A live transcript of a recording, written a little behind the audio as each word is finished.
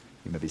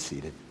You may be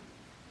seated.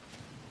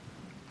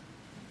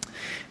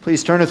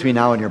 Please turn with me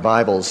now in your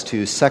Bibles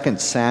to 2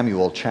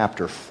 Samuel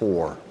chapter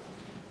 4.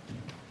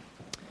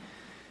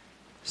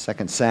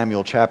 2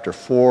 Samuel chapter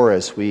 4,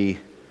 as we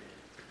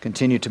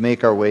continue to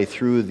make our way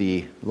through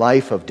the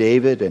life of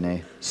David and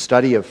a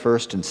study of 1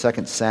 and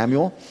 2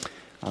 Samuel.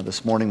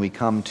 This morning we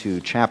come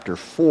to chapter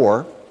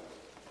 4.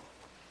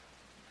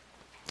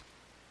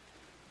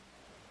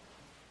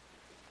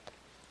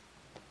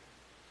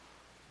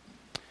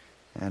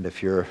 And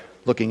if you're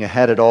looking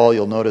ahead at all,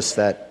 you'll notice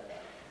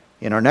that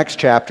in our next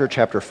chapter,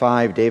 chapter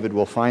 5, David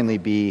will finally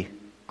be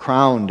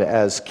crowned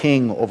as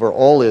king over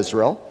all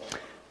Israel,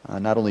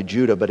 not only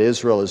Judah, but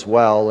Israel as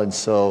well. And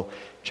so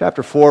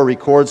chapter 4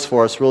 records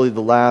for us really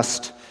the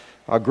last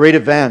great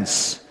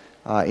events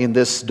in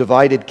this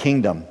divided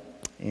kingdom.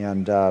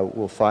 And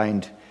we'll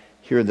find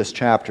here in this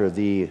chapter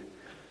the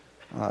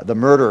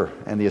murder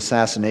and the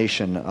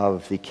assassination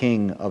of the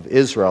king of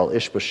Israel,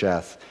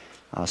 Ishbosheth,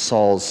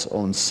 Saul's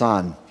own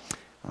son.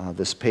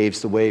 This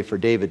paves the way for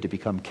David to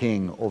become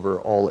king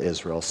over all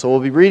Israel. So we'll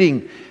be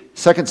reading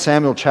 2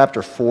 Samuel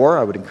chapter 4.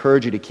 I would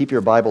encourage you to keep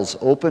your Bibles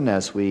open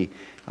as we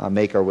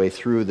make our way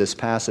through this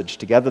passage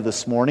together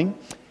this morning.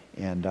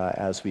 And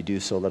as we do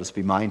so, let us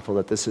be mindful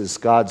that this is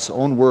God's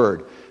own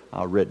word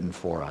written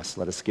for us.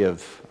 Let us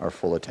give our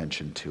full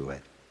attention to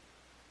it.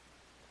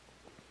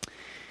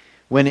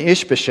 When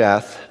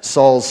Ishbosheth,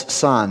 Saul's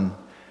son,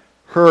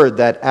 heard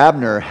that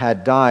Abner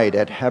had died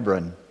at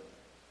Hebron,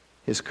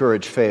 his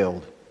courage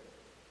failed,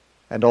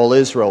 and all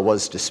Israel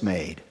was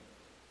dismayed.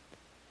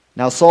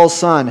 Now Saul's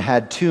son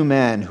had 2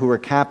 men who were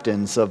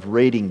captains of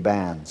raiding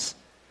bands.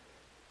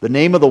 The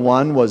name of the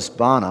one was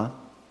Baanah,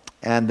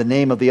 and the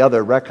name of the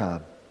other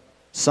Rechab,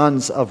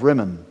 sons of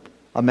Rimmon,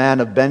 a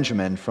man of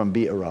Benjamin from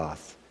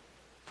Beeroth.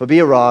 For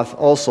Beeroth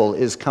also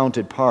is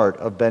counted part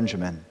of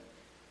Benjamin.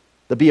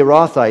 The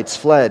Beerothites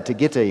fled to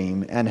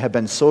Gittaim and have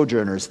been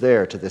sojourners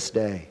there to this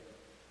day.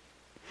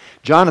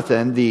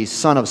 Jonathan, the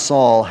son of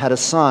Saul, had a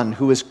son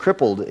who was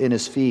crippled in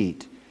his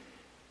feet.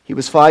 He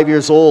was 5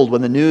 years old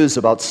when the news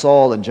about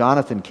Saul and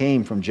Jonathan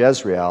came from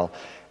Jezreel,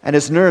 and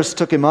his nurse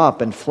took him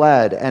up and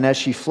fled, and as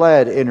she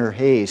fled in her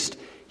haste,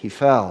 he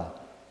fell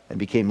and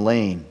became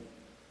lame,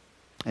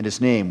 and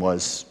his name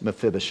was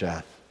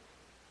Mephibosheth.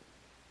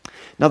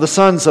 Now the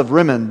sons of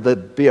Rimmon the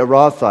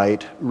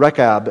Beerothite,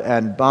 Rechab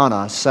and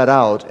Baanah, set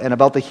out, and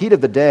about the heat of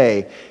the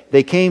day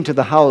they came to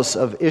the house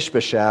of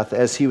Ishbosheth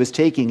as he was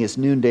taking his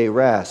noonday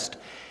rest.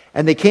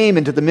 And they came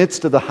into the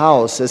midst of the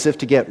house as if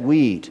to get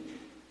wheat,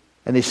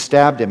 and they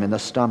stabbed him in the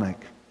stomach.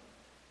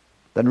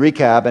 Then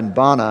Rechab and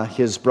Baanah,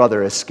 his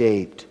brother,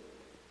 escaped.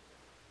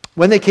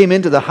 When they came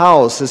into the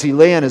house, as he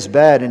lay on his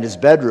bed in his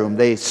bedroom,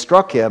 they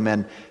struck him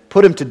and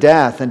put him to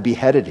death and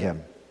beheaded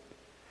him.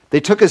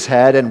 They took his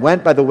head and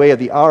went by the way of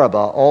the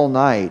Arabah all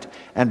night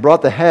and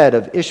brought the head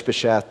of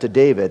Ishbosheth to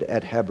David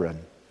at Hebron.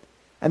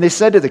 And they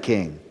said to the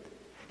king,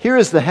 "Here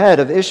is the head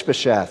of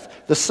Ishbosheth,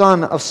 the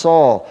son of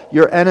Saul,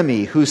 your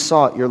enemy who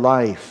sought your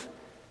life.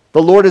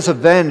 The Lord has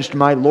avenged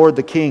my lord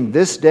the king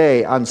this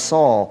day on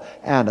Saul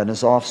and on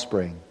his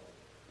offspring."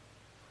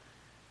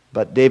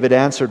 But David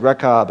answered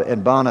Rechab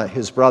and Baanah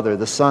his brother,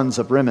 the sons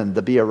of Rimmon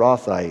the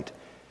Beerothite,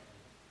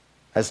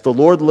 "As the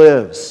Lord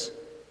lives,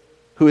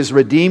 who has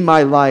redeemed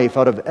my life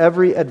out of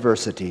every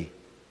adversity,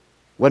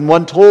 when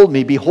one told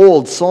me,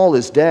 'Behold, Saul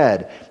is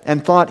dead,'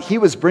 and thought he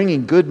was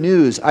bringing good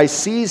news, I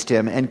seized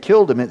him and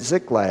killed him at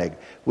Ziklag,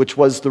 which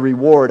was the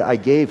reward I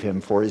gave him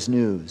for his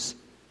news.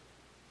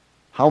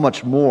 How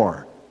much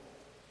more,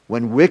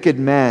 when wicked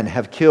men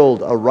have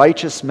killed a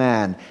righteous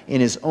man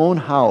in his own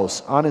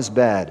house on his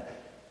bed,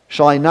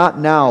 shall I not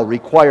now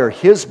require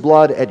his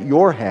blood at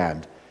your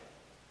hand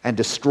and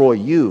destroy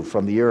you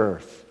from the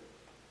earth?"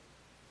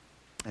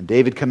 And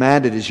David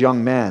commanded his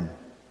young men,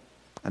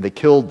 and they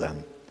killed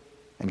them,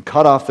 and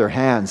cut off their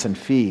hands and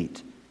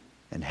feet,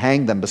 and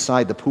hanged them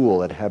beside the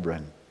pool at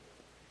Hebron.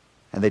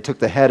 And they took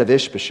the head of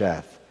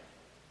Ishbosheth,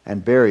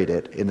 and buried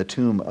it in the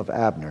tomb of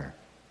Abner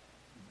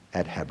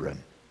at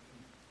Hebron.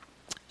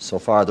 So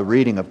far, the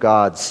reading of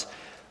God's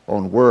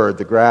own word.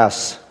 The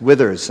grass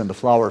withers and the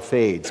flower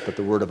fades, but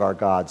the word of our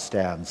God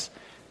stands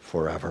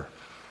forever.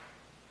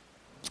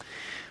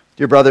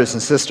 Dear brothers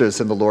and sisters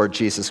in the Lord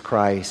Jesus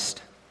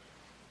Christ,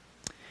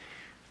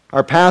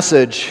 our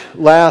passage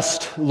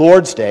last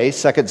Lord's Day,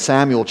 2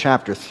 Samuel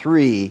chapter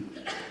 3,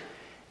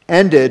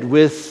 ended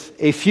with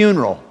a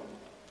funeral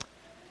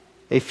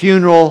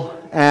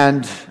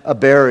and a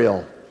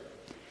burial.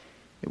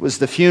 It was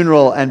the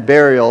funeral and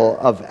burial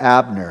of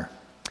Abner.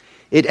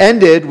 It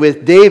ended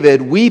with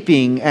David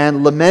weeping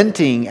and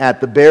lamenting at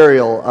the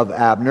burial of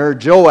Abner.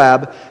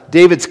 Joab,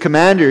 David's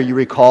commander, you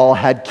recall,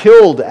 had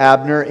killed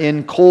Abner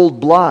in cold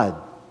blood.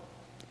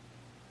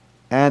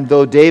 And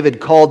though David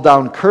called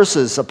down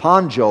curses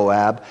upon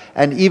Joab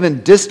and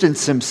even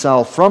distanced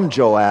himself from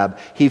Joab,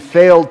 he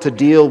failed to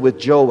deal with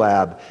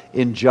Joab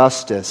in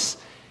justice.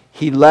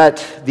 He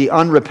let the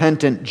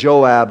unrepentant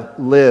Joab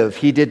live.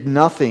 He did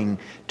nothing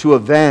to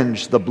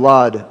avenge the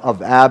blood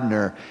of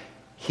Abner.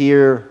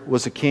 Here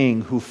was a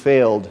king who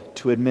failed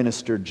to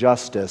administer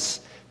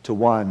justice to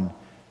one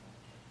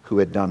who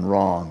had done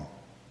wrong.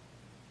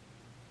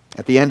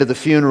 At the end of the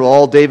funeral,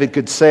 all David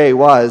could say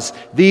was,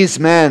 "These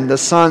men, the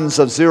sons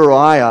of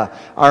Zeruiah,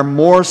 are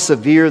more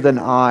severe than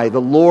I.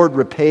 The Lord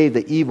repay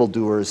the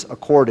evildoers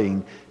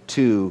according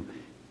to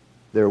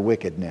their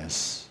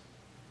wickedness."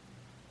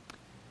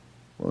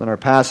 Well, in our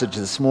passage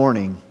this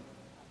morning,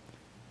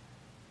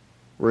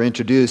 we're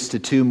introduced to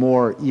two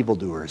more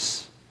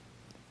evildoers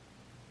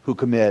who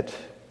commit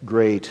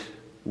great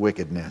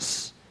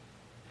wickedness.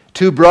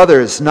 Two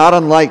brothers, not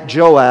unlike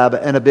Joab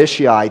and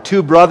Abishai.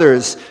 Two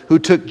brothers who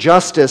took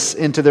justice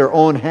into their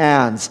own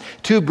hands.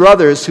 Two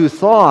brothers who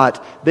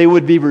thought they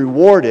would be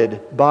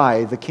rewarded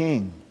by the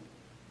king.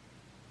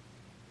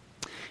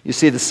 You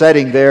see the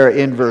setting there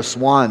in verse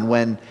 1.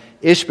 When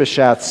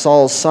Ishbosheth,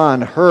 Saul's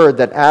son, heard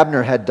that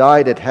Abner had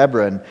died at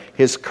Hebron,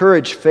 his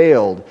courage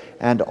failed,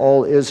 and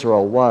all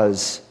Israel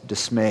was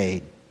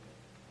dismayed.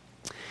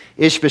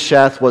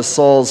 Ishbosheth was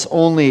Saul's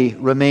only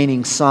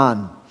remaining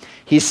son.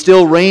 He's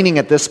still reigning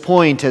at this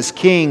point as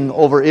king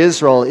over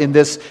Israel in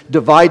this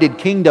divided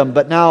kingdom,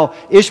 but now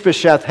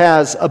Ishbosheth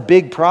has a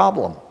big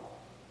problem.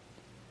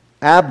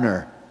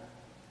 Abner,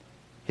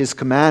 his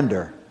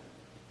commander,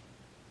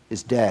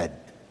 is dead,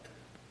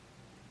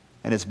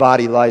 and his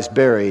body lies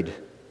buried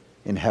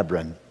in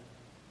Hebron.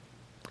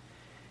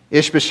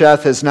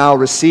 Ishbosheth has now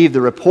received the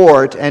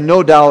report, and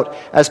no doubt,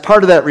 as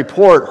part of that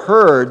report,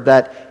 heard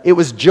that it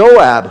was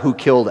Joab who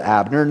killed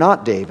Abner,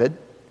 not David.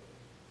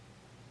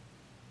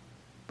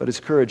 But his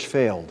courage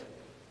failed.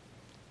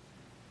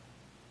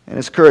 And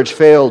his courage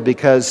failed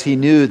because he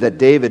knew that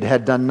David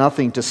had done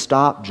nothing to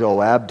stop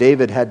Joab.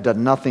 David had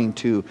done nothing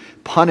to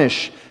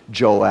punish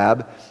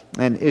Joab.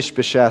 And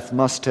Ishbosheth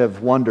must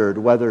have wondered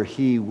whether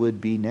he would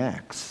be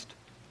next.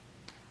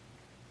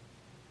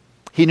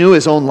 He knew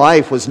his own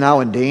life was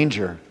now in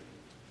danger.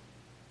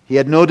 He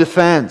had no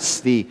defense.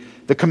 The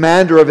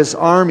commander of his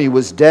army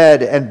was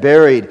dead and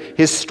buried.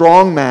 His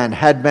strong man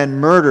had been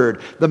murdered.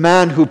 The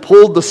man who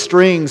pulled the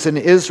strings in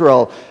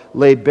Israel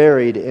lay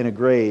buried in a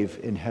grave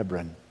in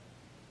Hebron.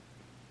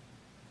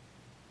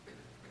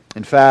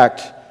 In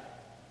fact,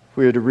 if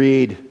we were to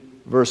read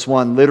verse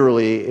 1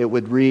 literally, it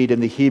would read in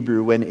the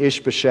Hebrew, when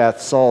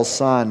Ishbosheth, Saul's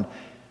son,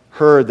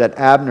 heard that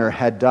Abner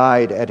had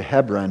died at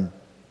Hebron,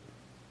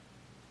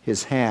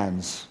 his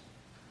hands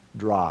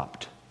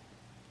dropped.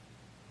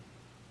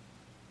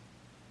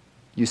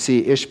 You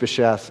see,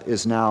 Ishbosheth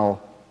is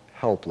now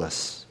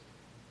helpless.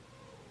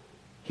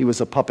 He was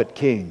a puppet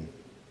king.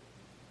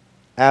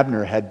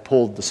 Abner had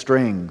pulled the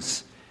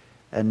strings,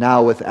 and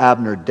now with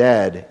Abner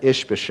dead,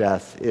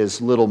 Ishbosheth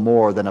is little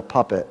more than a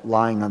puppet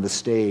lying on the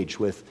stage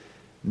with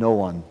no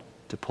one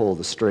to pull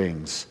the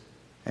strings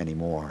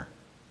anymore.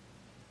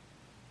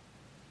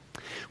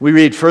 We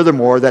read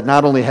furthermore that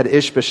not only had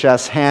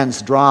Ishbosheth's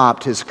hands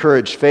dropped, his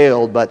courage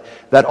failed, but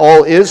that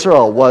all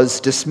Israel was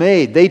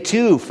dismayed. They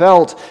too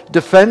felt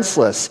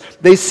defenseless.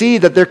 They see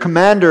that their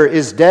commander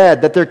is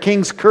dead, that their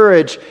king's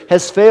courage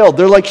has failed.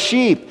 They're like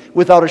sheep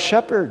without a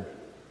shepherd.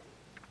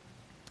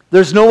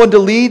 There's no one to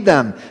lead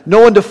them,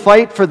 no one to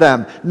fight for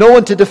them, no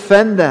one to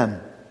defend them.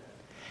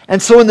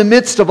 And so in the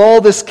midst of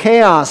all this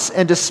chaos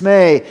and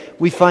dismay,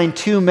 we find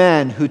two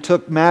men who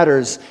took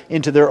matters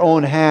into their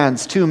own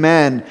hands, two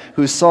men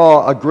who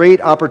saw a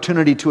great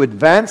opportunity to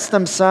advance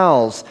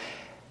themselves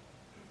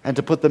and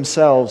to put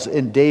themselves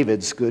in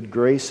David's good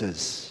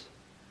graces.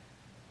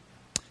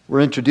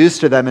 We're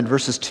introduced to them in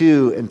verses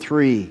 2 and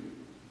 3.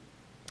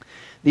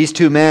 These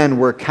two men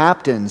were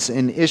captains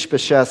in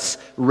Ishbosheth's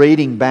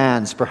raiding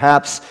bands,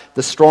 perhaps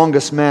the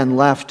strongest men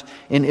left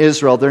in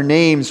Israel. Their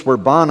names were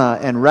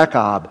Baanah and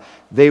Rechab.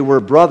 They were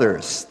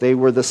brothers. They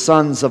were the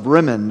sons of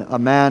Rimmon, a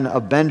man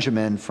of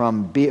Benjamin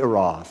from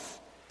Beeroth.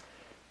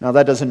 Now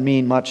that doesn't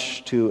mean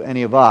much to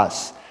any of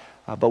us,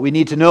 but we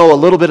need to know a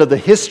little bit of the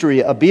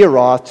history of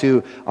Beeroth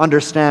to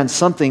understand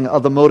something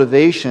of the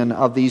motivation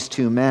of these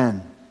two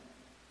men.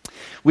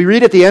 We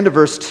read at the end of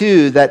verse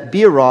 2 that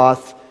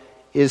Beeroth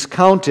is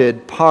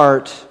counted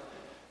part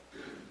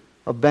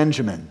of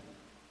Benjamin.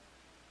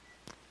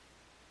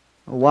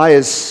 Why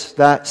is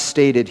that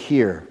stated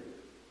here?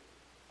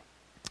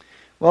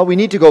 Well, we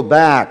need to go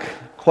back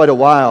quite a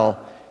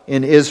while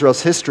in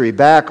Israel's history,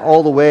 back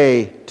all the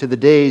way to the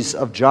days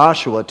of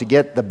Joshua to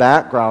get the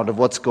background of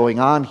what's going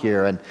on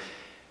here. And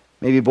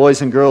maybe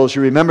boys and girls,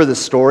 you remember this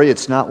story.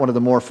 It's not one of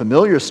the more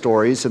familiar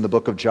stories in the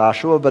book of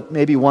Joshua, but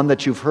maybe one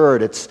that you've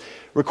heard. It's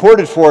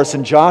recorded for us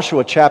in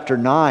Joshua chapter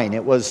 9.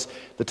 It was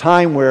the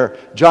time where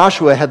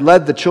Joshua had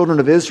led the children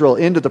of Israel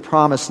into the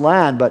promised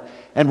land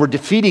and were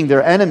defeating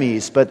their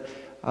enemies. But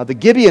the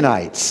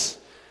Gibeonites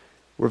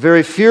were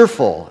very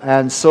fearful,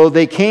 and so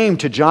they came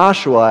to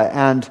Joshua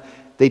and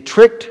they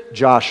tricked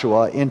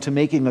Joshua into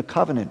making a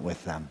covenant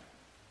with them.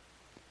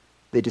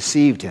 They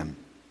deceived him.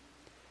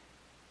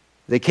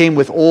 They came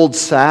with old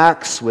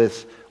sacks,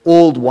 with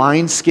old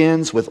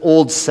wineskins, with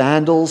old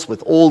sandals,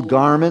 with old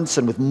garments,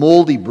 and with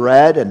moldy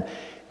bread, and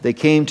they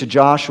came to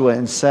Joshua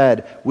and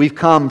said, "We've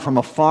come from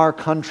a far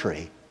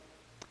country.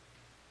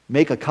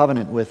 Make a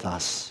covenant with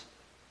us."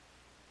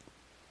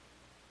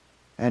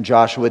 And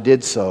Joshua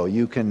did so.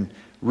 You can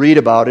read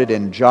about it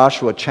in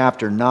Joshua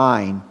chapter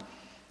 9.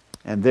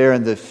 And there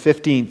in the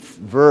 15th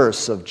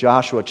verse of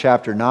Joshua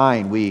chapter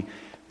 9, we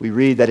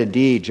read that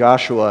indeed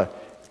Joshua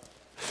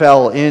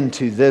fell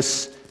into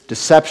this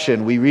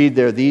deception. We read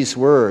there these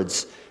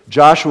words,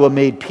 Joshua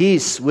made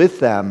peace with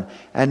them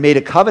and made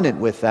a covenant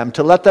with them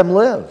to let them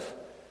live.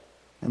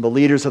 And the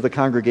leaders of the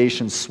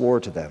congregation swore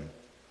to them.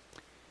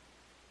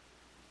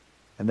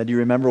 And then do you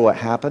remember what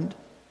happened?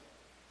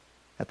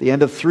 At the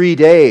end of 3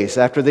 days,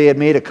 after they had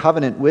made a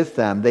covenant with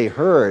them, they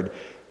heard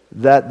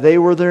that they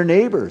were their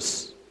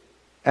neighbors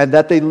and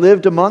that they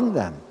lived among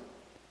them.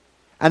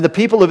 And the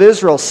people of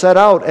Israel set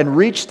out and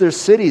reached their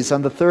cities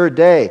on the 3rd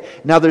day.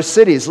 Now their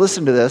cities,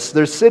 listen to this,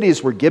 their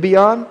cities were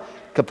Gibeon,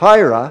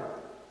 Kephirah,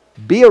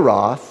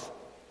 Beeroth,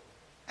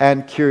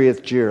 and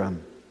Kiriath-Jearim.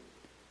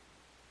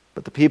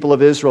 But the people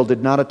of Israel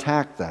did not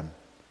attack them,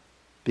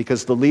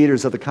 because the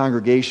leaders of the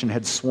congregation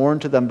had sworn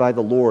to them by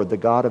the Lord, the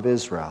God of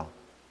Israel.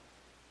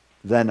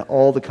 Then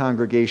all the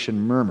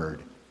congregation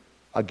murmured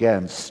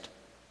against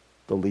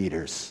the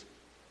leaders.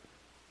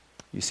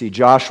 You see,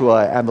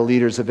 Joshua and the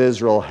leaders of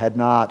Israel had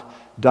not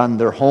done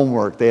their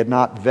homework. They had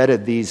not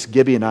vetted these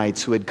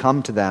Gibeonites who had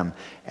come to them,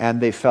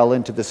 and they fell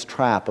into this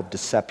trap of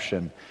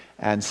deception.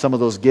 And some of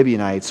those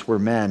Gibeonites were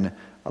men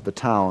of the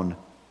town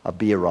of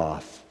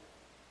Beeroth.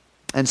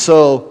 And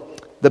so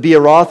the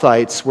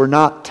Beerothites were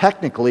not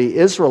technically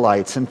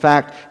Israelites. In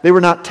fact, they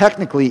were not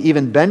technically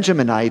even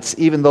Benjaminites,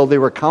 even though they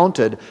were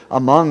counted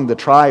among the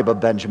tribe of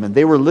Benjamin.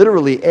 They were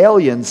literally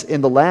aliens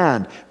in the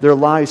land, their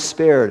lives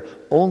spared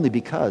only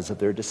because of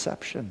their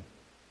deception.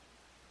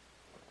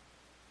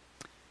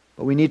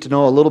 But we need to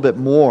know a little bit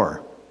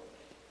more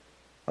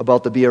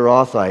about the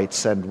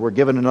Beerothites, and we're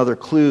given another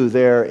clue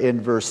there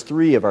in verse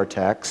 3 of our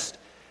text.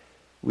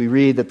 We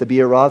read that the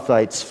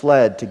Beerothites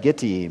fled to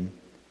Gittaim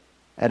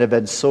and have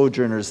been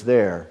sojourners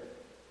there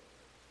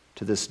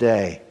to this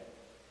day.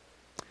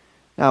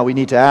 Now we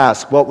need to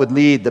ask, what would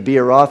lead the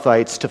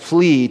Beerothites to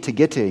flee to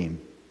Gittaim?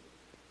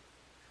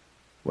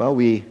 Well,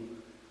 we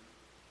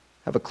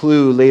have a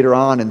clue later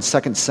on in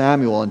 2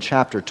 Samuel in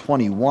chapter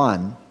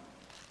 21.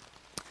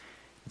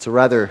 It's a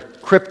rather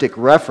cryptic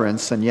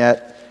reference, and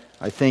yet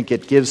I think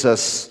it gives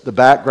us the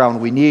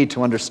background we need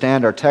to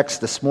understand our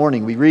text this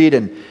morning. We read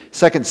in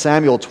 2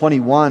 Samuel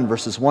 21,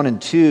 verses 1 and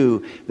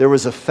 2, there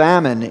was a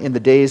famine in the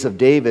days of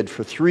David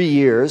for 3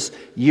 years,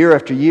 year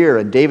after year,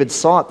 and David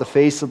sought the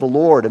face of the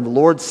Lord, and the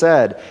Lord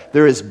said,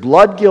 there is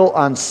blood guilt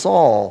on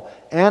Saul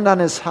and on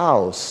his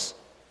house,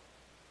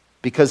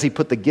 because he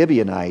put the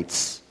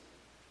Gibeonites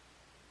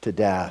to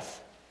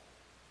death.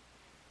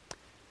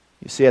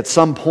 You see, at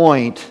some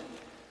point,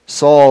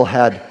 Saul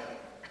had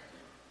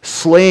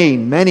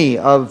slain many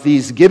of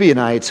these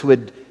Gibeonites who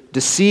had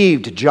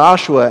deceived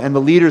Joshua and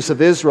the leaders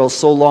of Israel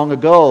so long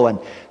ago. And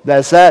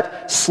as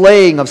that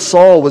slaying of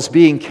Saul was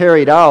being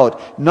carried out,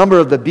 a number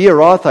of the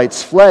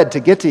Beerothites fled to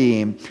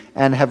Gittaim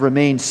and have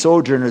remained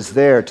sojourners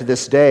there to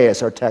this day,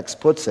 as our text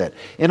puts it.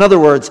 In other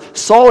words,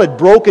 Saul had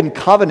broken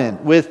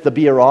covenant with the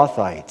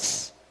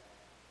Beerothites.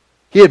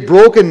 He had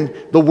broken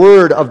the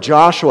word of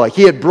Joshua.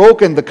 He had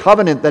broken the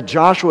covenant that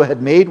Joshua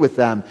had made with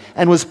them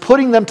and was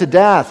putting them to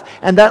death.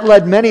 And that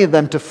led many of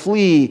them to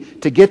flee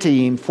to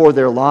Gittaim for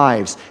their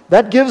lives.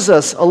 That gives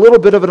us a little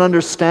bit of an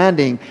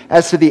understanding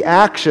as to the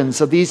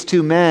actions of these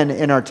two men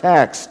in our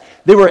text.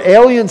 They were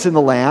aliens in the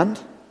land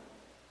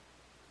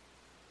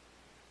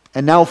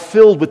and now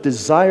filled with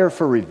desire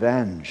for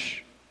revenge.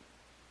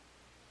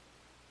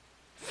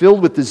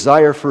 Filled with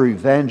desire for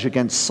revenge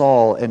against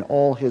Saul and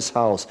all his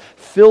house.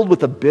 Filled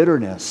with a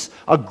bitterness,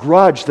 a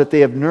grudge that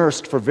they have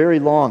nursed for very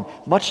long,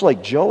 much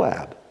like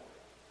Joab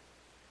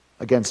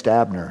against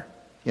Abner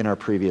in our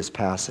previous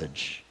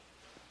passage.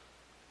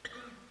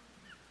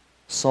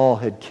 Saul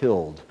had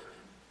killed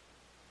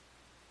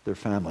their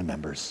family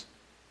members,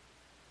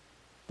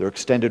 their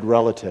extended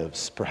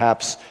relatives,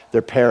 perhaps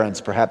their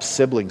parents, perhaps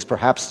siblings,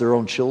 perhaps their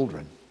own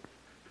children.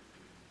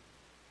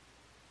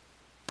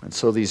 And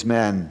so these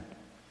men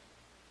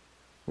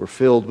were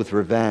filled with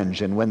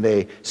revenge, and when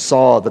they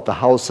saw that the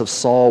house of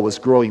Saul was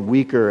growing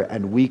weaker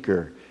and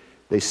weaker,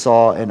 they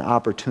saw an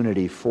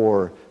opportunity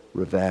for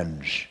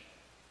revenge.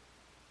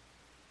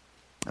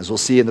 As we'll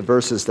see in the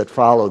verses that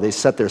follow, they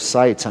set their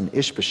sights on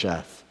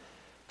Ishbosheth,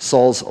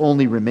 Saul's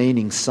only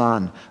remaining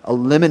son.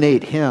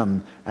 Eliminate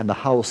him, and the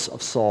house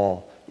of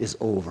Saul is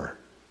over.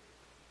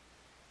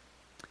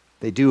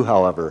 They do,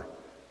 however,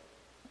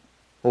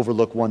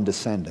 overlook one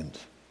descendant.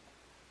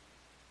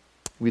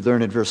 We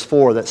learn in verse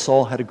 4 that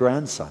Saul had a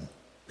grandson.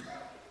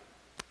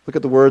 Look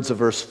at the words of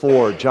verse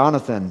 4.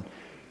 Jonathan,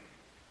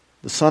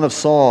 the son of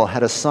Saul,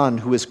 had a son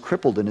who was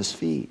crippled in his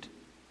feet.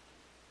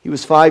 He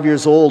was 5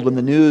 years old when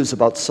the news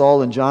about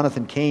Saul and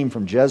Jonathan came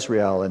from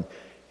Jezreel, and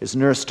his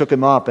nurse took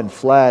him up and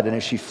fled. And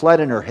as she fled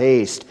in her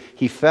haste,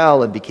 he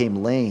fell and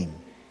became lame.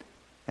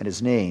 And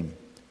his name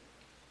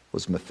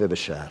was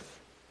Mephibosheth.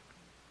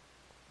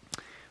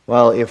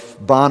 Well, if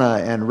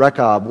Baanah and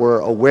Rechab were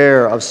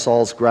aware of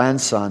Saul's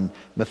grandson,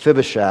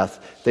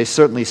 Mephibosheth, they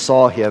certainly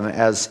saw him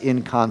as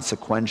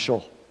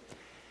inconsequential.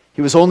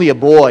 He was only a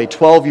boy,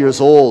 12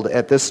 years old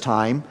at this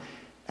time,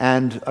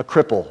 and a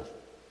cripple.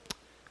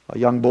 a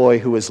young boy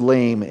who was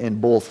lame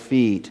in both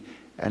feet,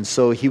 and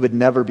so he would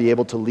never be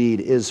able to lead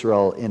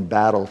Israel in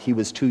battle. He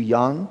was too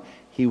young,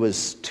 he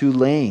was too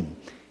lame.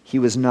 He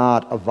was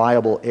not a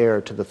viable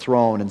heir to the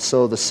throne, and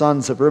so the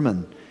sons of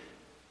Rimmon,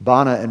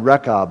 Baanah and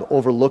Rechab,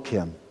 overlook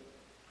him.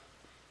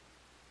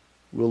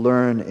 We'll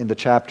learn in the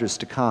chapters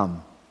to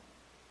come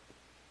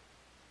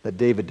that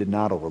David did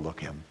not overlook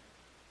him.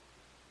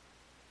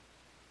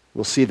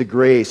 We'll see the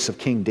grace of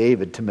King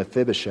David to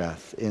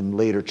Mephibosheth in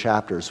later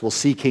chapters. We'll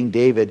see King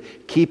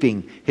David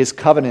keeping his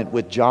covenant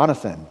with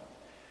Jonathan.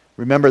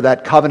 Remember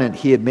that covenant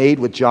he had made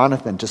with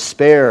Jonathan to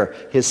spare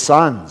his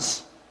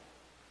sons.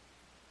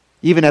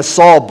 Even as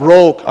Saul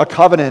broke a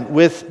covenant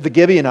with the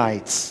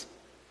Gibeonites,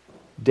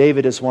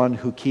 David is one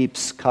who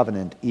keeps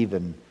covenant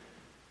even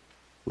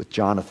with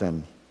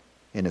Jonathan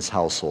in his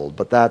household.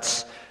 But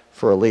that's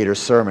for a later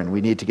sermon.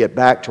 We need to get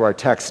back to our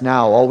text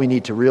now. All we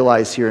need to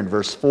realize here in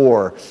verse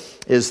 4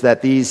 is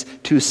that these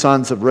two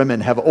sons of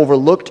Rimmon have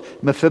overlooked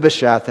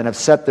Mephibosheth and have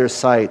set their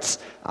sights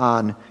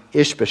on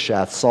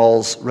Ishbosheth,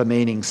 Saul's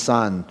remaining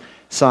son.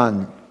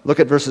 Look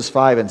at verses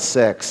 5 and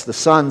 6. The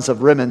sons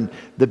of Rimmon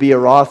the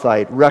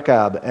Beerothite,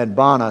 Rechab and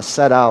Baanah,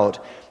 set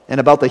out, and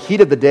about the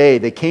heat of the day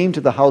they came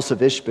to the house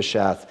of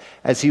Ishbosheth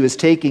as he was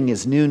taking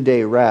his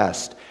noonday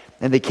rest.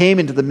 And they came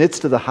into the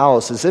midst of the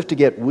house as if to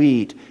get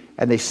wheat,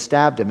 and they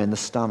stabbed him in the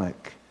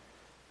stomach.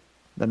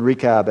 Then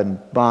Rechab and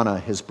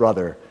Baanah, his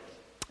brother,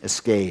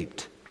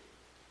 escaped.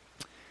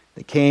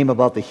 They came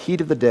about the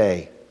heat of the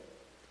day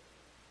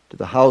to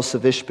the house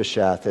of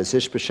Ishbosheth as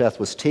Ishbosheth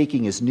was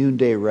taking his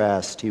noonday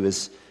rest. He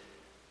was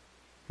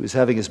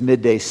having his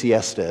midday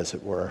siesta, as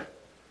it were.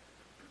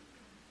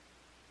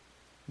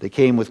 They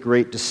came with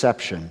great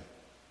deception,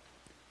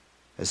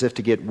 as if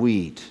to get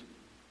wheat,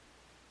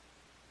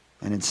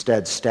 and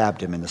instead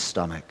stabbed him in the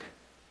stomach.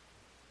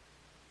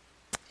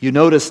 You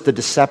notice the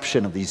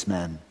deception of these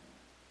men.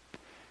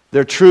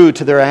 They're true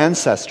to their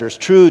ancestors,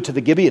 true to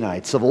the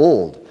Gibeonites of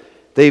old.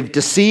 They've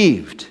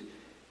deceived.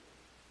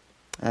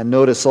 And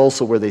notice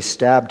also where they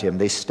stabbed him.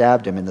 They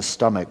stabbed him in the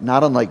stomach,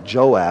 not unlike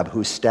Joab,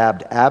 who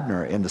stabbed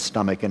Abner in the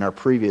stomach in our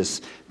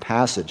previous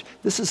passage.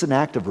 This is an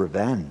act of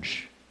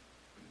revenge.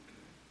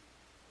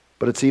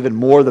 But it's even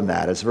more than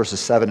that, as verses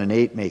 7 and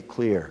 8 make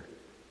clear.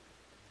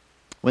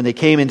 When they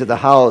came into the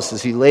house,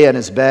 as he lay on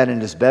his bed in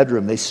his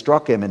bedroom, they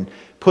struck him and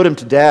put him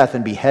to death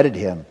and beheaded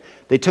him.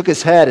 They took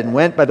his head and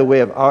went by the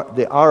way of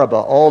the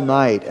Arabah all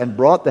night and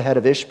brought the head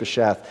of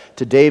Ishbosheth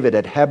to David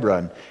at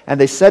Hebron. And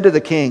they said to the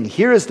king,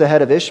 "Here is the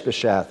head of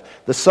Ishbosheth,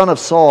 the son of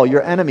Saul,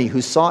 your enemy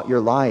who sought your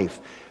life.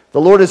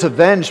 The Lord has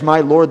avenged my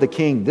lord the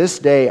king this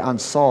day on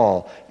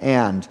Saul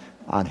and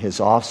on his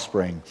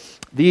offspring."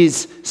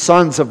 These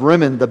sons of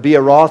Rimmon, the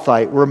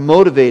Beerothite, were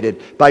motivated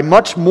by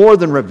much more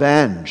than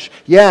revenge.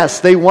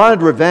 Yes, they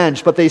wanted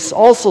revenge, but they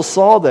also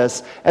saw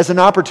this as an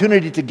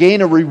opportunity to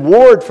gain a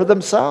reward for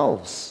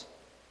themselves.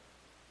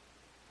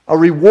 A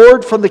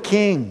reward from the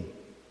king.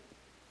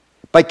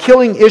 By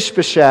killing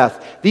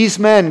Ishbosheth, these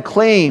men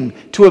claim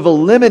to have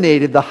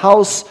eliminated the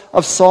house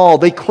of Saul.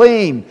 They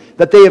claim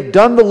that they have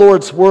done the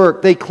Lord's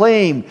work. They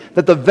claim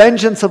that the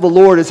vengeance of the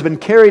Lord has been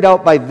carried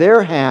out by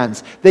their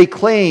hands. They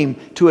claim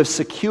to have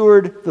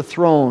secured the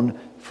throne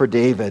for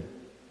David.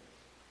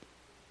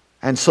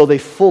 And so they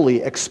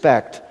fully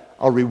expect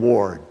a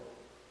reward.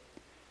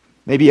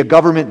 Maybe a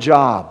government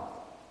job.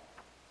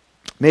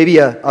 Maybe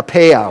a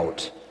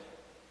payout.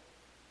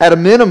 At a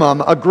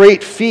minimum, a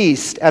great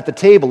feast at the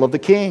table of the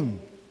king.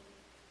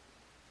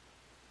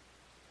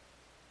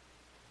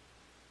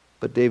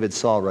 But David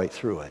saw right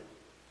through it.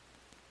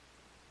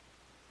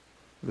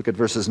 Look at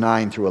verses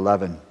 9 through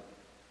 11.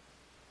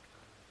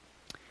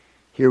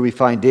 Here we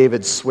find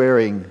David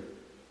swearing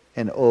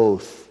an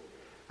oath,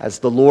 "As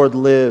the Lord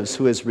lives,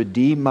 who has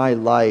redeemed my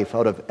life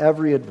out of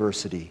every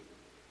adversity.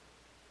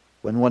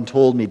 When one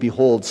told me,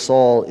 'Behold,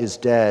 Saul is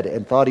dead,'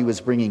 and thought he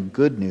was bringing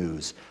good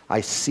news, I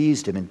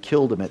seized him and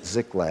killed him at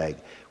Ziklag,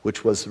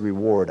 which was the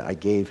reward I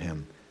gave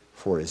him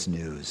for his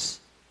news."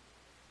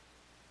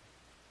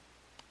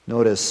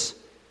 Notice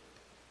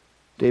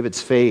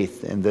David's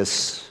faith in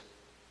this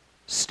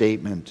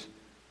statement.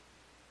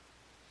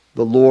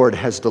 The Lord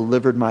has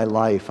delivered my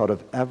life out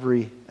of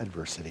every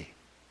adversity.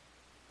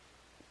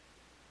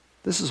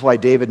 This is why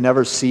David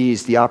never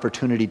seized the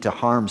opportunity to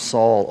harm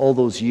Saul all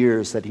those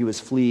years that he was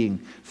fleeing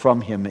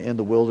from him in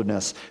the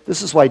wilderness.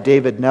 This is why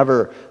David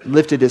never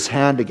lifted his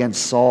hand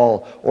against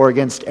Saul or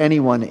against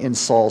anyone in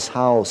Saul's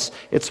house.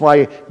 It's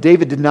why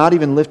David did not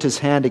even lift his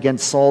hand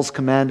against Saul's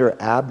commander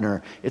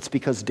Abner. It's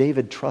because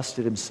David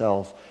trusted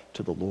himself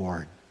to the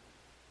Lord.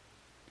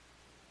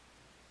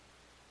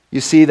 You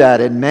see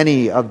that in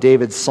many of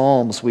David's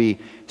psalms. We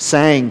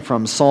sang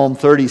from Psalm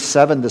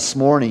 37 this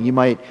morning. You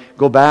might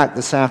go back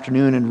this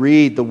afternoon and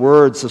read the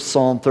words of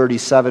Psalm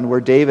 37,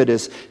 where David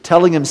is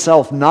telling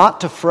himself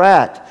not to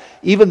fret,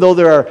 even though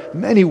there are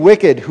many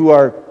wicked who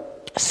are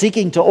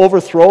seeking to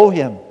overthrow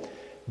him.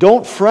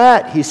 Don't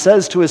fret, he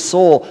says to his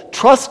soul.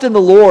 Trust in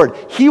the Lord.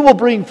 He will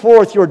bring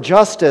forth your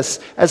justice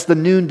as the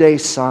noonday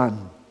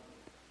sun.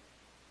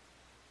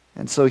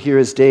 And so here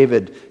is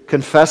David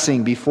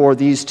confessing before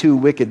these two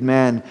wicked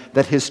men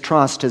that his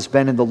trust has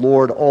been in the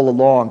Lord all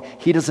along.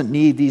 He doesn't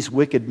need these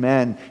wicked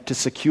men to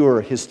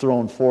secure his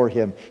throne for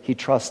him. He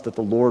trusts that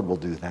the Lord will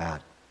do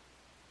that.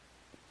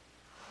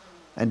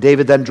 And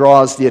David then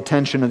draws the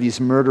attention of these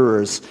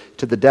murderers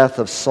to the death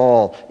of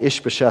Saul,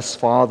 Ishbosheth's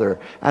father,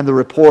 and the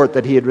report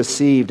that he had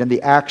received and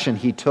the action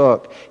he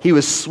took. He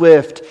was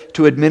swift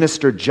to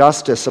administer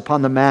justice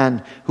upon the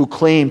man who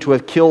claimed to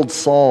have killed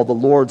Saul, the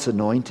Lord's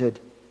anointed.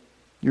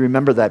 You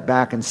remember that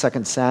back in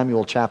 2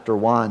 Samuel chapter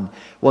 1.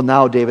 Well,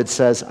 now David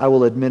says, I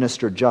will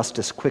administer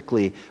justice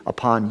quickly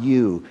upon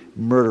you,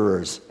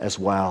 murderers as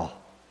well.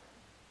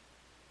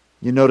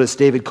 You notice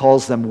David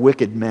calls them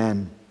wicked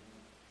men.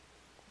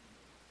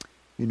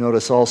 You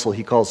notice also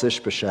he calls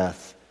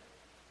Ishbosheth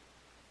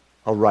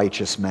a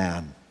righteous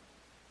man.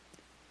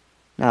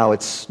 Now,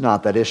 it's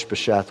not that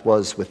Ishbosheth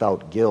was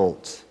without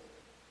guilt,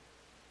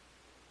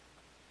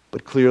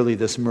 but clearly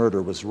this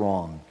murder was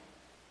wrong.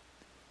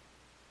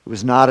 It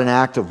was not an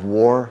act of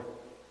war.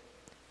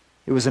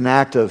 It was an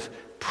act of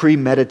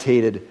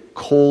premeditated,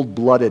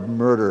 cold-blooded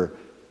murder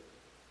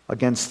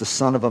against the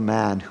son of a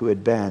man who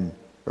had been,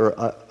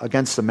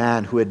 against the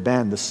man who had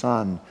been the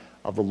son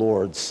of the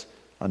Lord's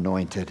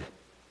anointed.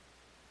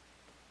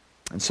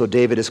 And so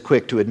David is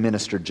quick to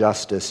administer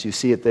justice. You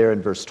see it there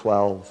in verse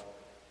 12.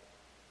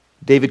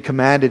 David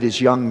commanded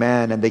his young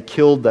men, and they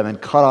killed them and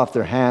cut off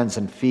their hands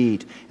and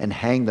feet and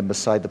hanged them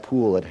beside the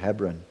pool at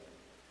Hebron.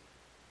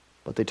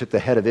 But they took the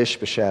head of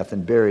Ishbosheth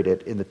and buried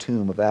it in the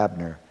tomb of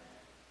Abner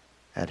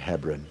at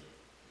Hebron.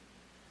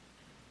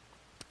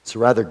 It's a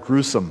rather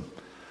gruesome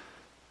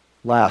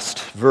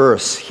last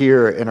verse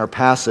here in our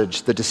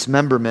passage, the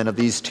dismemberment of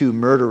these two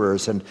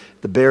murderers and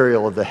the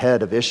burial of the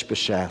head of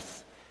Ishbosheth.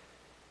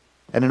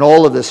 And in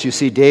all of this, you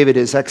see David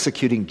is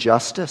executing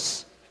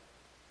justice.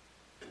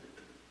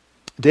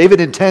 David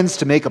intends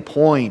to make a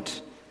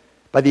point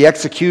by the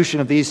execution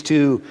of these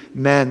two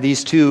men,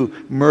 these two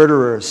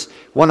murderers.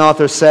 One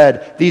author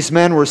said, these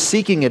men were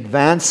seeking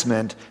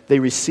advancement, they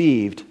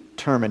received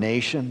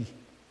termination.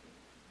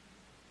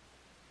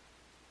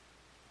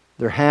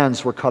 Their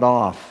hands were cut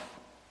off,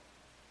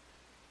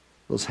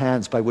 those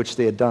hands by which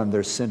they had done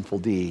their sinful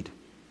deed.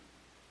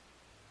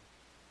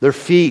 Their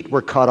feet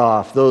were cut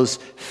off, those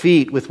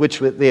feet with which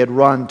they had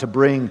run to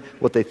bring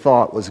what they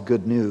thought was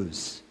good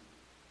news.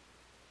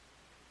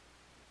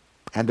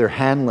 And their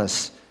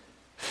handless,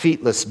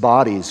 feetless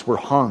bodies were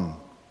hung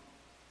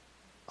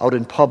out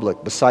in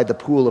public beside the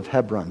pool of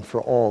Hebron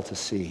for all to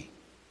see.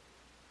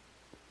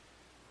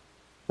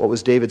 What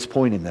was David's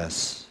point in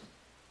this?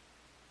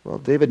 Well,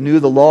 David knew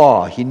the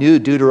law. He knew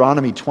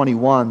Deuteronomy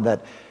 21,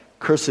 that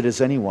cursed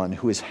is anyone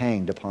who is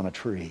hanged upon a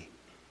tree.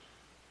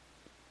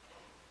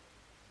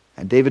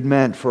 And David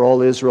meant for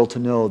all Israel to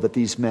know that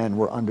these men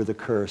were under the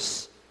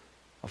curse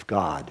of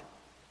God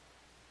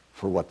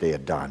for what they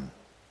had done.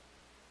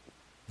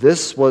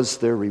 This was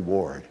their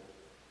reward.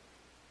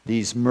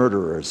 These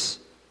murderers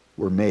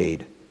were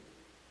made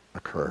a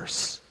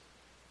curse.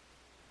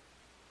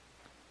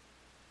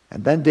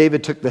 And then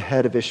David took the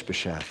head of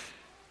Ishbosheth,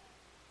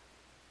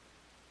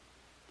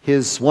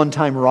 his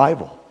one-time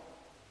rival,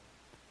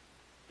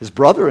 his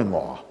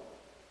brother-in-law,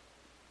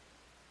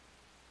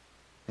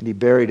 and he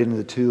buried it in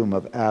the tomb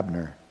of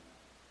Abner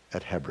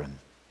at Hebron.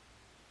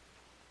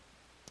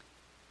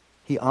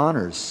 He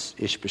honors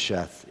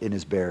Ishbosheth in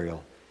his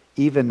burial,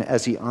 even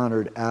as he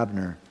honored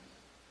Abner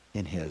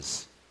in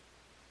his.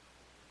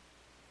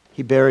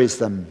 He buries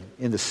them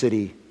in the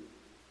city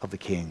of the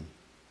king.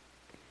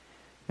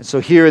 And so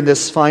here in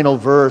this final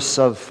verse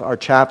of our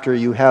chapter,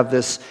 you have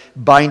this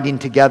binding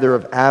together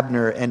of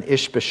Abner and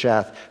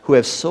Ishbosheth, who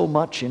have so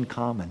much in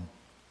common.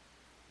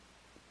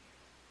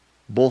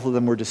 Both of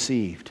them were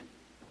deceived.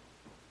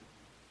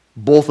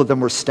 Both of them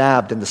were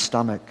stabbed in the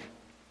stomach.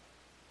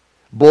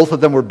 Both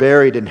of them were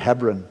buried in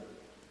Hebron.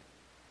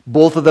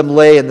 Both of them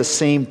lay in the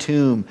same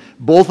tomb.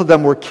 Both of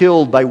them were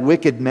killed by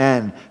wicked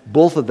men.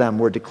 Both of them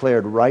were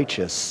declared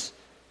righteous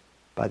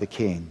by the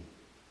king.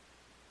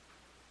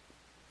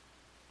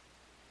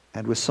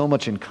 And with so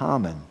much in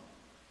common,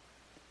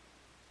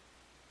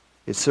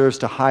 it serves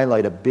to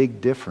highlight a big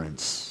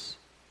difference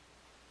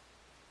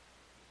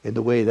in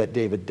the way that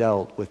David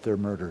dealt with their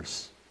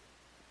murders.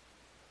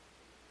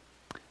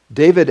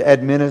 David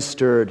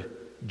administered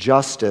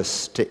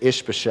justice to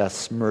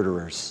Ishbosheth's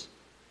murderers.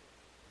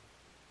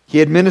 He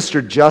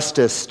administered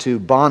justice to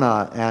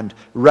Baanah and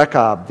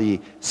Rechab,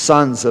 the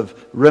sons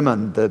of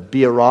Rimmon, the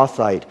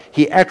Beerothite.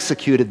 He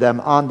executed them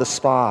on the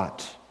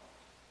spot.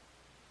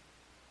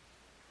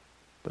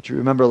 But you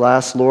remember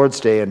last Lord's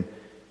Day in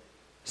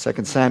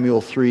 2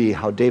 Samuel 3,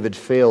 how David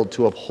failed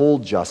to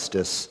uphold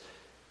justice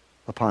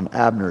upon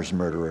Abner's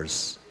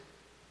murderers.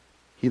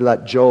 He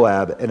let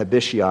Joab and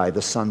Abishai,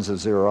 the sons of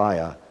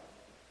Zeruiah,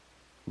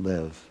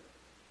 live.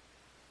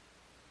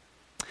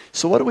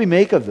 So what do we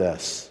make of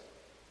this?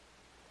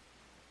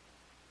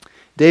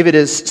 David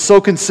is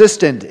so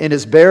consistent in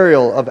his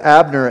burial of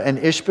Abner and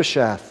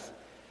Ishbosheth.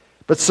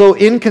 but so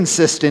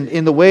inconsistent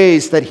in the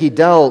ways that he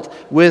dealt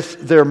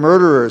with their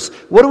murderers.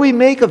 What do we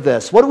make of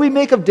this? What do we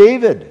make of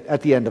David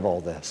at the end of all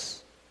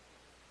this?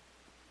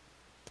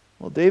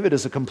 Well, David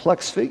is a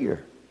complex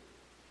figure.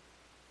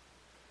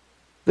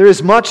 There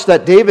is much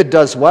that David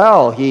does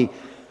well. He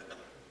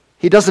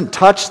doesn't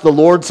touch the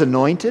Lord's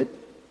anointed.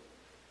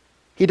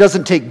 He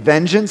doesn't take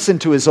vengeance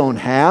into his own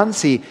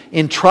hands. He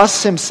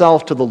entrusts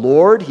himself to the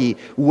Lord. He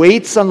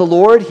waits on the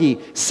Lord. He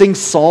sings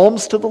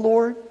psalms to the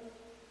Lord.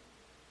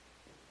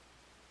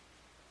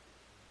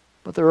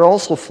 But there are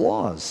also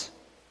flaws.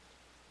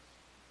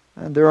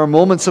 And there are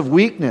moments of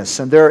weakness,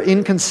 and there are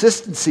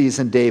inconsistencies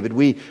in David.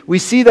 We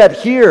see that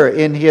here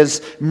in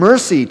his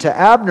mercy to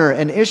Abner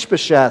and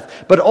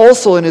Ishbosheth, but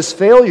also in his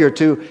failure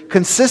to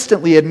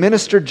consistently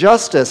administer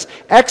justice,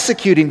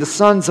 executing the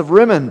sons of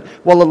Rimmon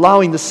while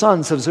allowing the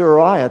sons of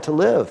Zeruiah to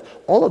live.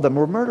 All of them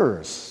were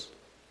murderers.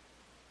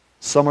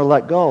 Some are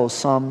let go,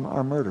 some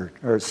are murdered,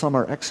 or some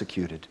are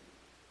executed.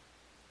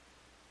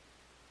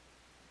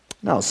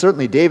 Now,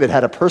 certainly David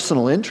had a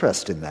personal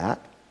interest in that.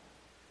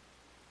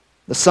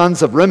 The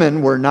sons of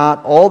Rimmon were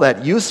not all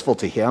that useful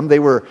to him. They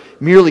were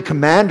merely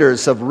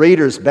commanders of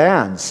raiders'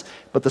 bands.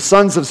 But the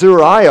sons of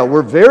Zeruiah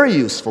were very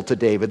useful to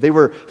David. They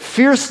were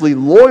fiercely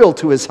loyal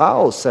to his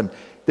house, and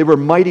they were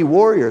mighty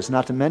warriors,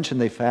 not to mention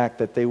the fact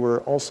that they were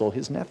also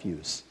his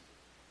nephews.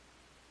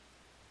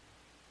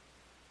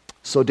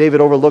 So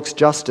David overlooks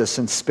justice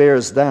and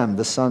spares them,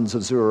 the sons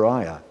of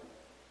Zeruiah,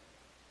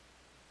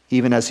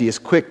 even as he is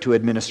quick to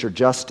administer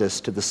justice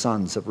to the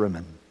sons of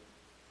Rimmon.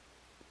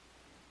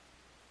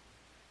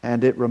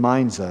 And it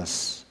reminds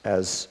us,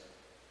 as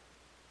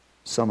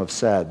some have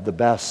said, the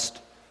best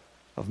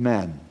of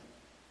men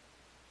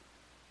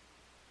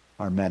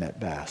are men at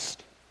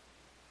best.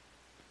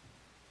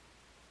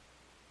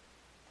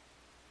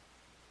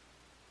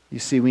 You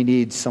see, we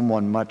need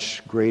someone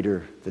much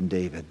greater than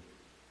David.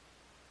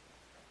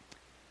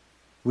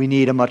 We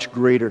need a much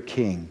greater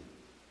king.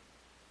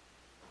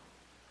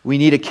 We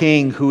need a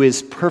king who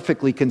is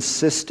perfectly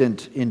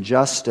consistent in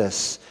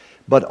justice,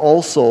 but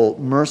also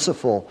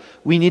merciful.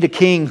 We need a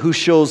king who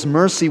shows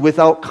mercy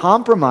without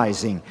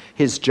compromising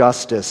his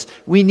justice.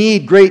 We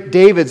need great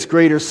David's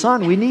greater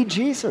son. We need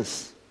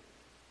Jesus.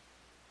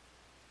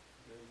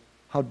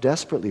 How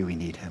desperately we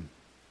need him.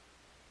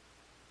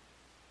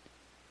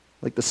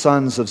 Like the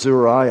sons of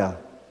Zeruiah,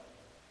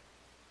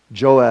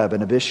 Joab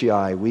and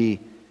Abishai, we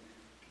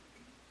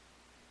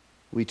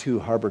too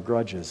harbor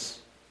grudges.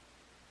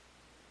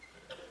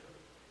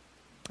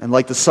 And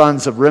like the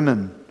sons of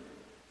Rimmon,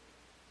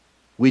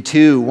 we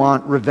too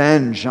want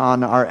revenge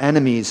on our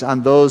enemies,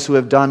 on those who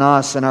have done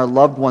us and our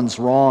loved ones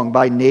wrong.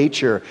 By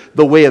nature,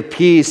 the way of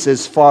peace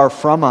is far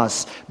from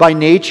us. By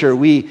nature,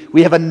 we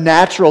have a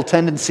natural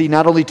tendency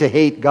not only to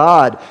hate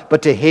God,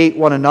 but to hate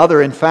one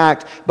another. In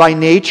fact, by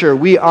nature,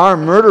 we are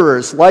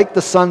murderers, like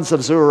the sons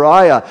of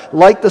Zeruiah,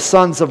 like the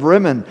sons of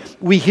Rimmon.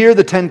 We hear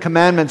the 10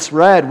 Commandments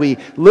read. We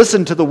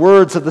listen to the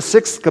words of the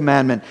 6th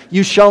commandment,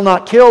 "You shall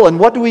not kill." And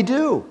what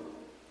do?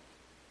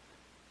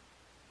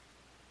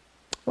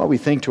 Well, we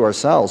think to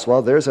ourselves,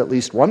 well, there's at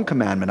least one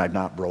commandment I've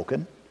not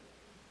broken.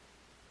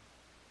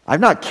 I've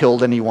not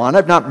killed anyone.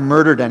 I've not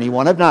murdered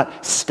anyone. I've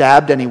not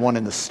stabbed anyone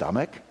in the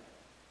stomach.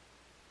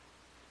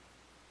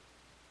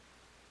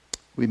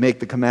 We make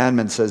the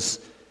commandments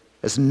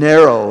as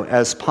narrow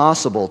as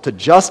possible to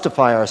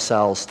justify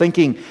ourselves,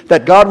 thinking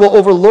that God will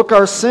overlook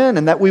our sin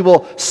and that we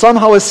will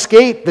somehow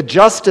escape the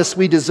justice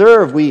we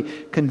deserve. We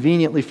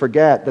conveniently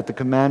forget that the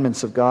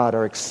commandments of God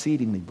are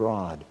exceedingly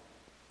broad.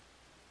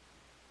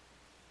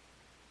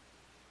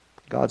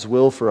 God's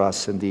will for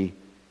us in the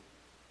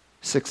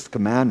 6th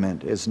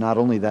commandment is not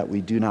only that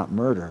we do not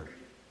murder,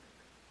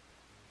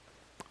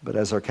 but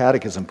as our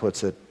catechism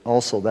puts it,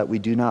 also that we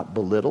do not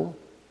belittle,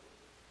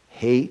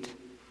 hate,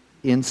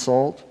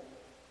 insult,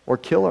 or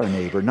kill our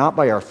neighbor, not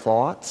by our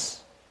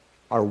thoughts,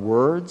 our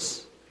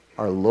words,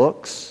 our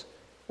looks,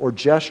 or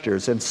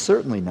gestures, and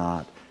certainly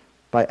not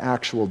by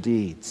actual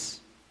deeds.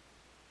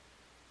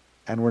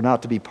 And we're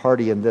not to be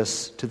party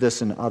to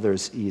this in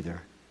others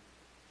either.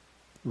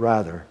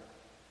 Rather,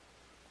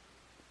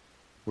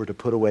 we're to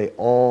put away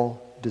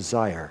all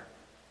desire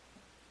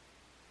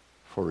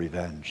for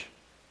revenge.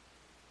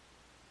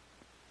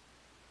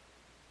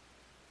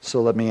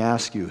 So let me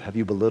ask you, have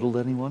you belittled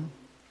anyone?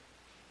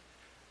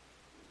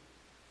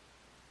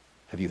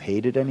 Have you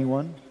hated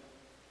anyone?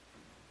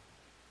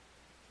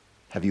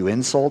 Have you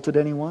insulted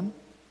anyone?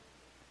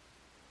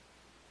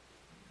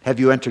 Have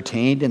you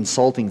entertained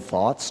insulting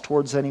thoughts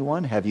towards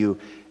anyone? Have you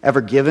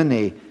ever given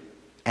an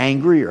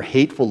angry or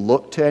hateful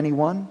look to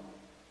anyone?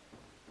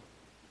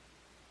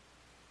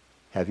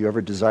 Have you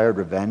ever desired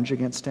revenge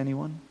against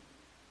anyone?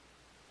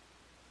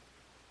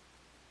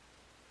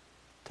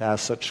 To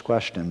ask such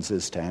questions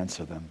is to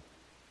answer them.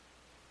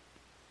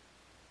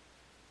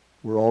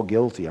 We're all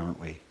guilty, aren't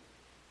we?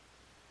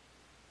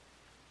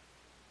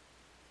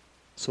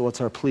 So what's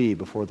our plea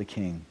before the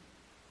King?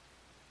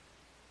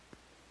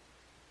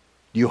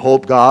 Do you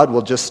hope God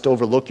will just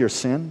overlook your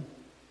sin?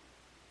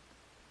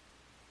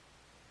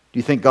 Do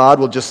you think God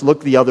will just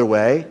look the other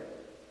way?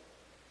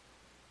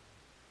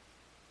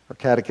 Our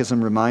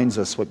catechism reminds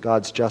us what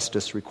God's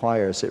justice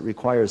requires. It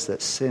requires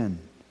that sin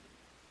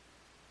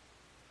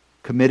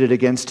committed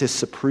against his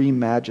supreme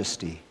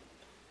majesty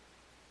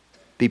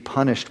be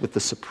punished with the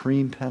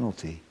supreme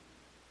penalty,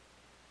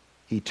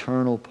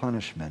 eternal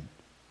punishment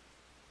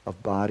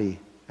of body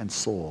and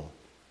soul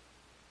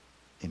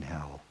in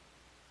hell.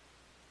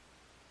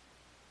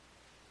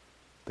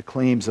 The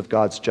claims of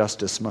God's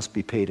justice must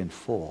be paid in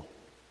full,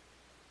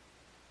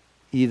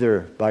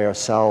 either by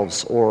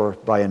ourselves or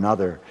by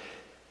another.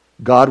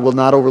 God will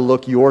not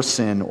overlook your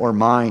sin or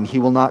mine. He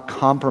will not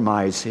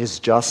compromise his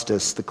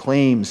justice. The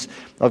claims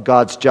of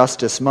God's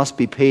justice must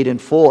be paid in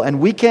full, and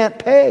we can't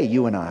pay,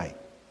 you and I.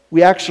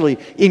 We actually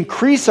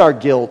increase our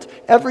guilt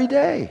every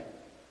day.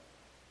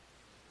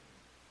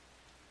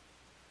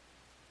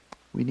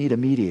 We need a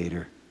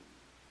mediator.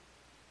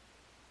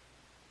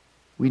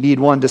 We need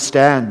one to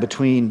stand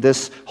between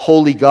this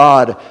holy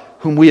God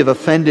whom we have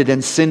offended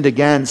and sinned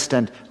against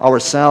and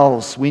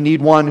ourselves. We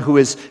need one who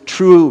is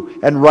true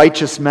and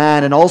righteous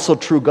man and also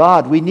true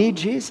God. We need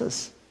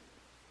Jesus.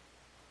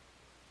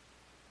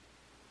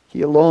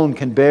 He alone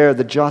can bear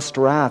the just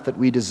wrath that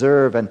we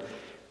deserve and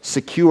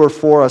secure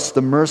for us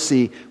the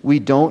mercy we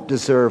don't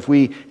deserve.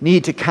 We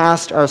need to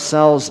cast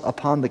ourselves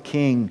upon the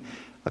King,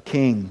 a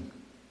King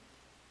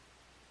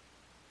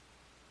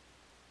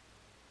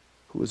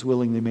who was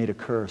willingly made a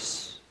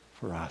curse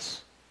for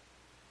us.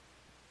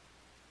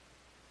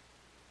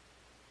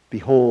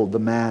 Behold the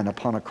man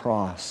upon a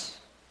cross.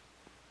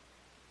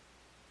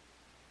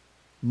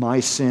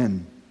 My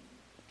sin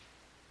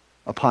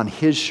upon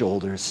his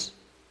shoulders.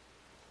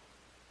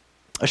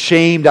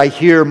 Ashamed, I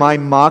hear my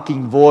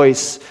mocking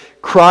voice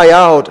cry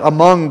out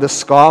among the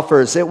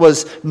scoffers. It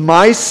was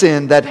my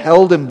sin that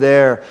held him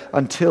there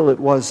until it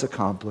was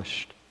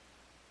accomplished.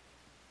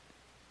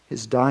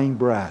 His dying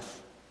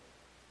breath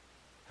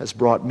has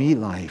brought me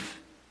life.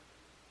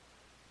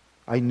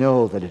 I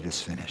know that it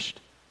is finished.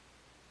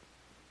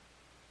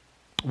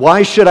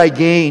 Why should I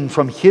gain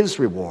from his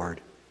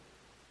reward?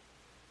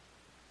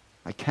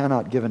 I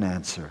cannot give an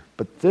answer,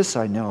 but this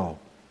I know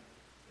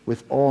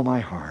with all my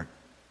heart.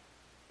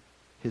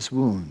 His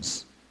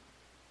wounds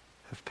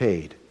have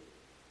paid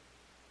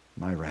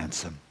my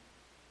ransom.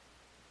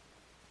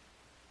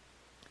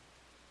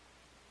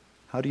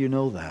 How do you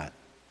know that?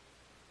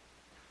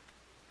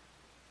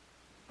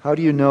 How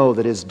do you know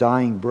that his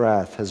dying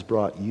breath has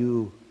brought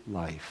you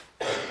life?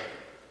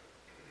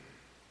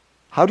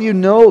 How do you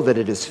know that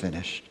it is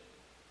finished?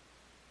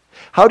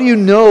 How do you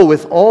know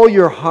with all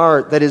your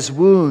heart that his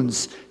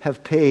wounds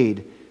have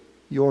paid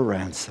your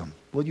ransom?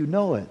 Well, you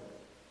know it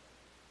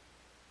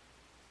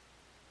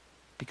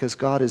because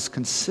God is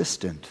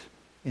consistent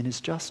in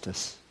his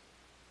justice.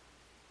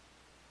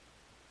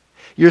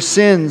 Your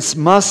sins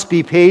must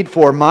be paid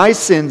for. My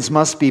sins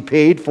must be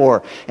paid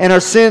for. And our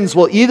sins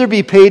will either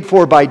be paid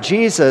for by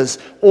Jesus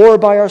or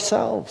by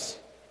ourselves.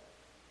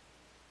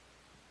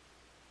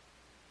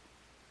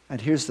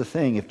 And here's the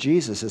thing, if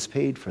Jesus has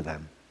paid for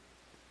them,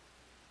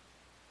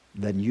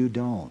 then you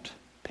don't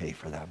pay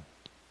for them.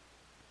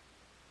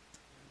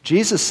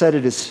 Jesus said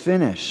it is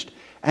finished,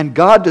 and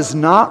God does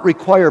not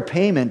require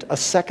payment a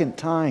second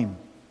time.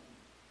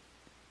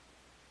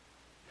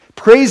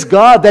 Praise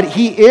God that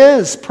he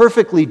is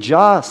perfectly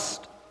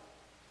just.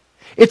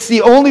 It's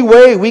the only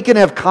way we can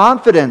have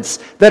confidence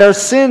that our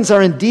sins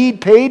are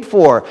indeed paid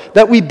for,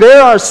 that we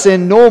bear our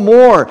sin no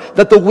more,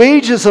 that the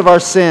wages of our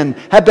sin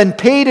have been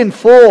paid in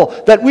full,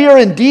 that we are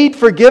indeed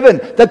forgiven,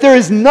 that there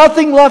is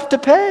nothing left to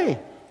pay.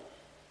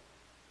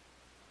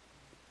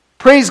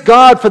 Praise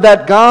God for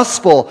that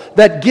gospel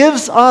that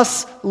gives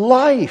us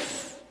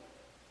life.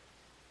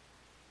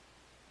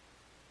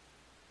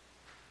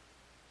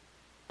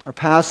 Our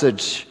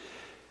passage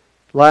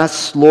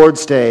last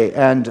Lord's Day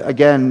and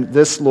again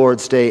this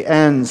Lord's Day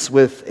ends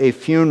with a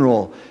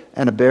funeral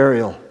and a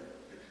burial.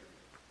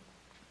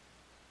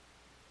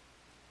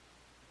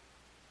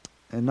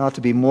 And not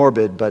to be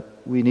morbid, but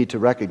we need to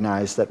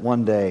recognize that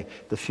one day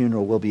the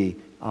funeral will be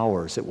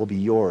ours, it will be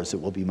yours, it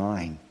will be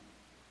mine.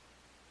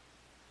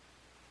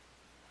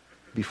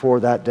 Before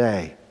that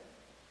day,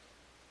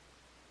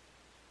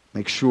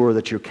 make sure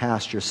that you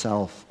cast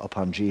yourself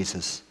upon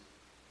Jesus,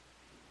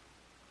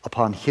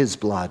 upon his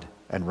blood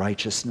and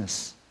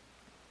righteousness.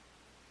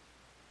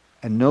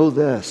 And know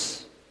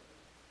this,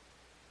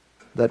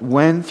 that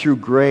when through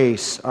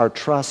grace our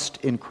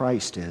trust in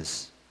Christ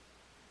is,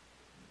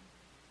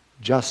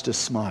 justice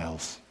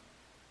smiles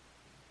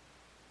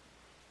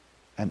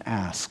and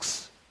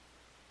asks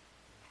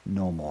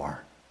no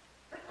more.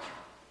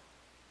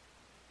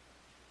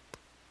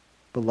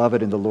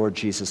 Beloved in the Lord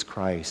Jesus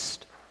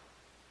Christ,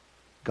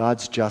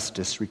 God's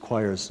justice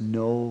requires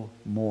no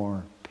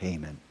more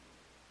payment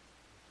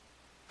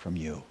from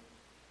you.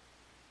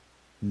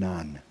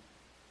 None.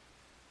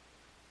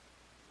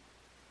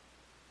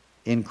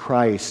 In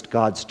Christ,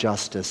 God's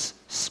justice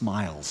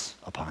smiles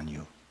upon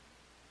you.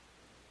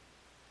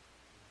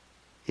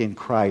 In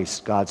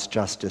Christ, God's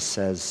justice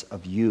says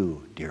of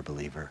you, dear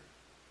believer,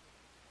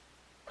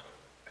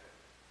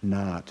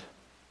 not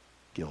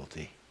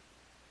guilty.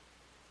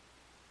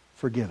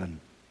 Forgiven,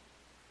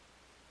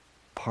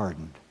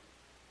 pardoned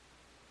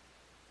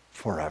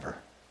forever.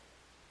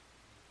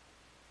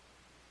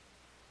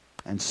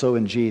 And so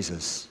in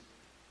Jesus,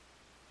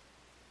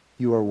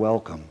 you are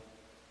welcome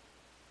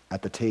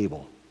at the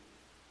table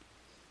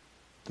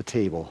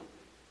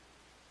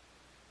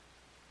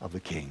of the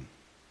King.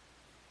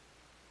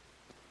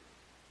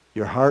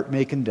 Your heart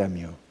may condemn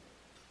you,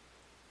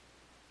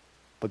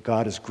 but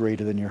God is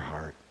greater than your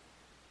heart.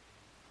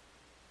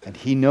 And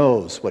he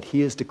knows what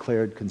he has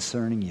declared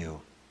concerning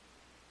you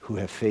who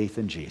have faith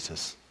in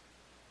Jesus.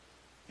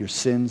 Your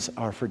sins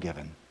are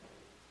forgiven.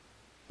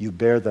 You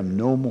bear them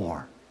no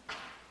more.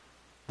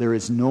 There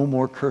is no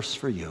more curse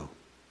for you.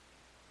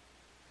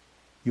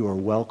 You are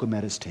welcome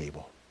at his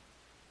table.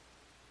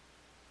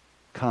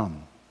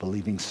 Come,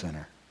 believing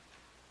sinner,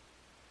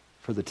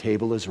 for the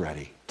table is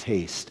ready.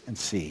 Taste and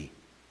see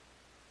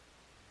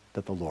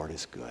that the Lord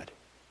is good.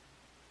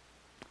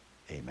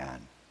 Amen.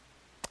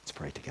 Let's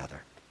pray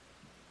together.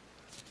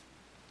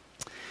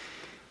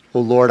 O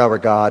Lord our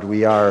God,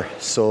 we are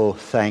so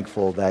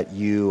thankful that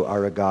you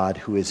are a God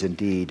who is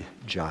indeed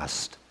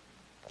just.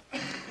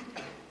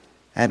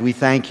 And we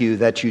thank you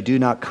that you do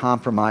not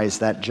compromise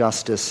that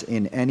justice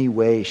in any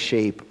way,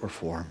 shape, or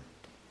form.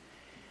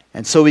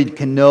 And so we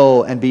can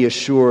know and be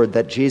assured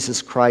that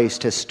Jesus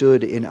Christ has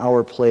stood in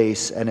our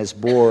place and has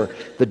bore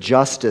the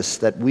justice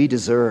that we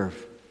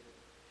deserve.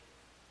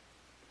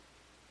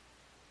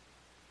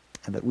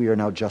 And that we are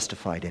now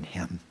justified in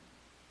him,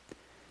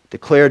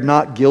 declared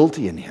not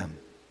guilty in him,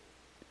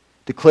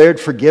 declared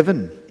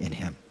forgiven in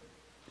him,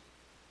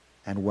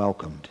 and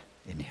welcomed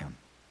in him.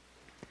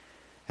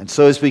 And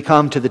so as we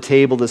come to the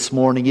table this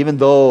morning, even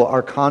though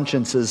our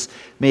consciences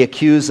may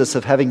accuse us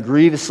of having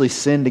grievously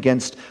sinned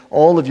against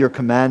all of your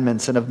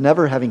commandments and of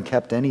never having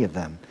kept any of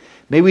them,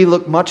 may we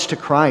look much to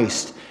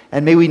Christ,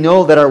 and may we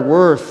know that our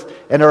worth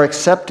and our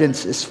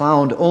acceptance is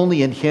found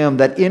only in him,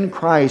 that in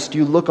Christ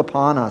you look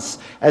upon us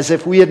as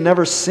if we had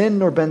never sinned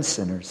nor been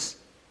sinners,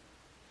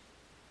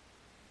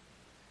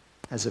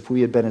 as if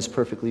we had been as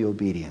perfectly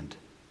obedient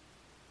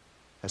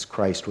as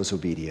Christ was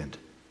obedient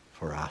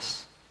for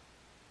us.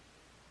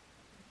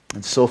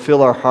 And so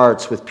fill our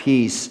hearts with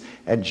peace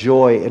and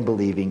joy in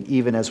believing,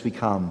 even as we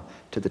come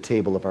to the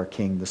table of our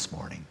King this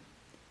morning.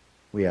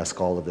 We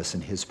ask all of this in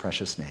his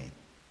precious name.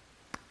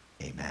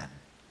 Amen.